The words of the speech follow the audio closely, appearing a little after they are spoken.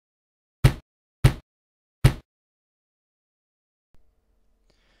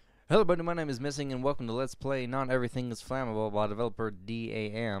Hello everybody, my name is Missing and welcome to Let's Play Not Everything is Flammable by developer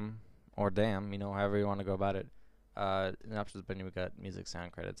DAM, or DAM, however you want to go about it. In the options menu we got music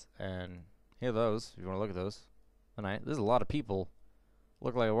sound credits, and here are those, if you want to look at those. There's a lot of people.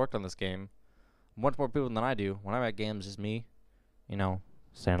 Look like I worked on this game. Much more people than I do. When I make games, just me,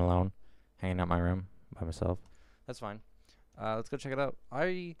 staying alone, hanging out in my room by myself. That's fine. Let's go check it out.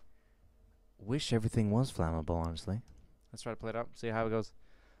 I wish everything was flammable, honestly. Let's try to play it out, see how it goes.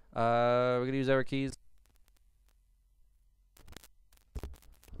 We're gonna use arrow keys,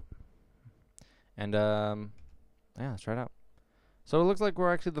 and yeah, let's try it out. So it looks like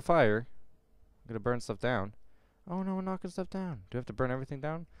we're actually the fire. I'm gonna burn stuff down. Oh no, we're knocking stuff down. Do we have to burn everything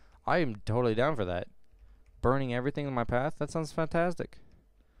down? I am totally down for that. Burning everything in my path? That sounds fantastic.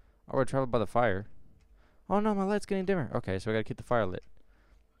 Oh, we're traveling by the fire. Oh no, my light's getting dimmer. Okay, so we gotta keep the fire lit.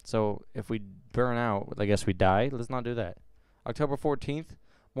 So if we burn out, I guess we die. Let's not do that. October 14th.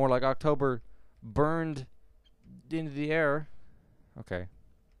 More like October burned into the air. Okay.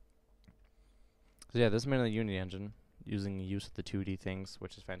 So yeah, this is mainly the Unity engine, using the use of the 2D things,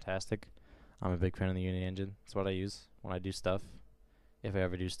 which is fantastic. I'm a big fan of the Unity engine. It's what I use when I do stuff, if I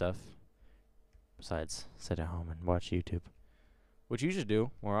ever do stuff. Besides, sit at home and watch YouTube, which you should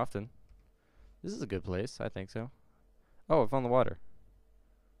do more often. This is a good place, I think so. Oh, I found the water.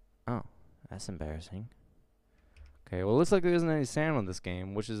 Oh, that's embarrassing. Okay, well, it looks like there isn't any sand in this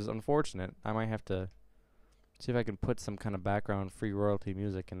game, which is unfortunate. I might have to see if I can put some kind of background free royalty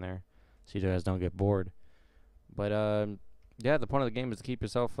music in there so you guys don't get bored. But, yeah, the point of the game is to keep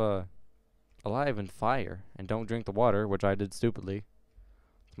yourself alive in fire and don't drink the water, which I did stupidly.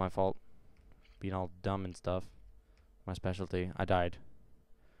 It's my fault, being all dumb and stuff. My specialty. I died.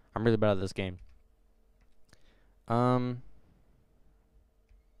 I'm really bad at this game.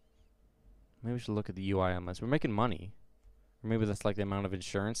 Maybe we should look at the UI on this. We're making money. Or maybe that's like the amount of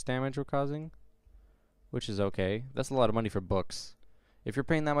insurance damage we're causing, which is okay. That's a lot of money for books. If you're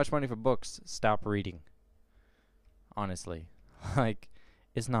paying that much money for books, stop reading. Honestly. Like,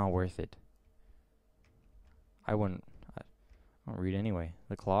 it's not worth it. I won't read anyway.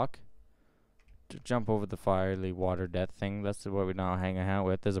 The clock? Jump over the fiery water death thing. That's what we're now hanging out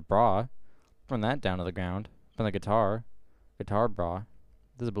with. There's a bra. Burn that down to the ground. Burn the guitar. Guitar bra.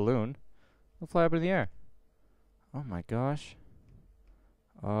 There's a balloon. We'll fly up in the air. Oh my gosh.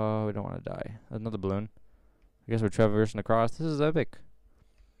 Oh, we don't want to die. There's another balloon. I guess we're traversing across. This is epic.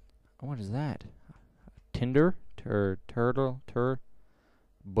 Oh, what is that? Tinder? Turtle?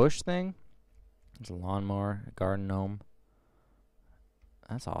 Bush thing? It's a lawnmower. A garden gnome.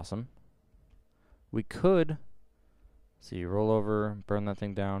 That's awesome. We could. See, roll over, burn that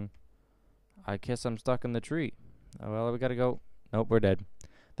thing down. I guess I'm stuck in the tree. Oh, well, we gotta go. Nope, we're dead.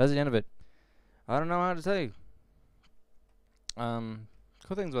 That's the end of it. I don't know how to tell you.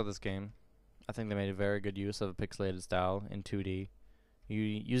 Cool things about this game. I think they made a very good use of a pixelated style in 2D.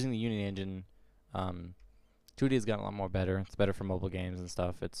 Using the Unity engine, 2D has gotten a lot more better. It's better for mobile games and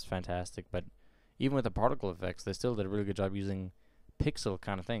stuff. It's fantastic. But even with the particle effects, they still did a really good job using pixel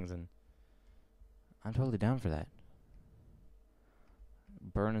kind of things, and I'm totally down for that.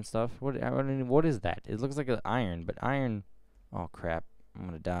 Burn and stuff. What is that? It looks like an iron, but iron. Oh crap! I'm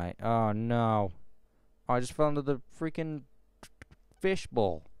gonna die. Oh no! Oh, I just fell into the freaking fish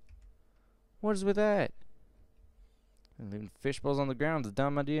bowl. What is with that? And leaving fish bowls on the ground is a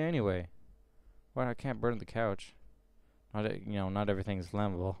dumb idea anyway. Why I can't burn the couch? Not everything is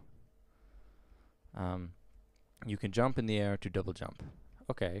flammable. You can jump in the air to double jump.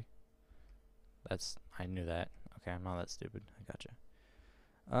 Okay. I knew that. Okay, I'm not that stupid. I gotcha.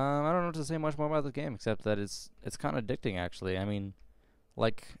 I don't know what to say much more about the game except that it's kind of addicting actually. I mean,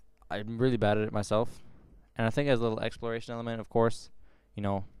 like, I'm really bad at it myself, and I think it has a little exploration element, of course.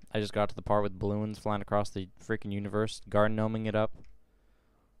 I just got to the part with balloons flying across the freaking universe, garden gnoming it up.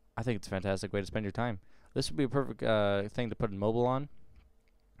 I think it's a fantastic way to spend your time. This would be a perfect thing to put a mobile on,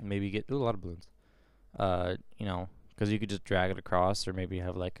 and maybe get a lot of balloons. Because you could just drag it across, or maybe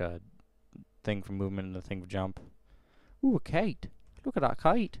have like a thing for movement and a thing for jump. Ooh, a kite! Look at that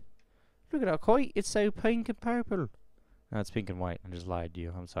kite! Look at that kite! It's so pink and purple. No, it's pink and white. I just lied to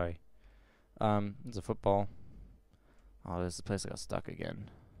you. I'm sorry. There's a football. Oh, there's the place I got stuck again.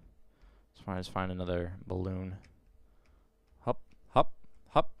 So I just find another balloon. Hop, hop,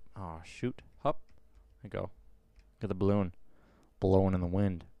 hop. Oh, shoot. Hop. There you go. Get the balloon blowing in the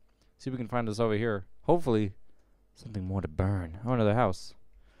wind. See if we can find this over here. Hopefully, something more to burn. Oh, another house.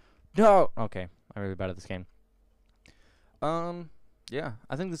 No! Okay. I'm really bad at this game. Yeah.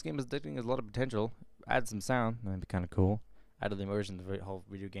 I think this game is addicting. There's a lot of potential. Add some sound. That'd be kind of cool. Add the immersion to the whole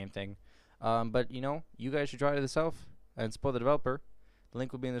video game thing. But, you guys should try it yourself and support the developer. The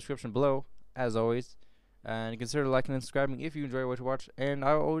link will be in the description below, as always. And consider liking and subscribing if you enjoy what you watch. And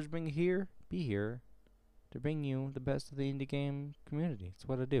I'll always be here to bring you the best of the indie game community. It's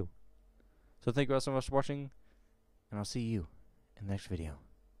what I do. So thank you all so much for watching, and I'll see you in the next video.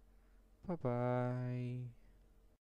 Bye-bye.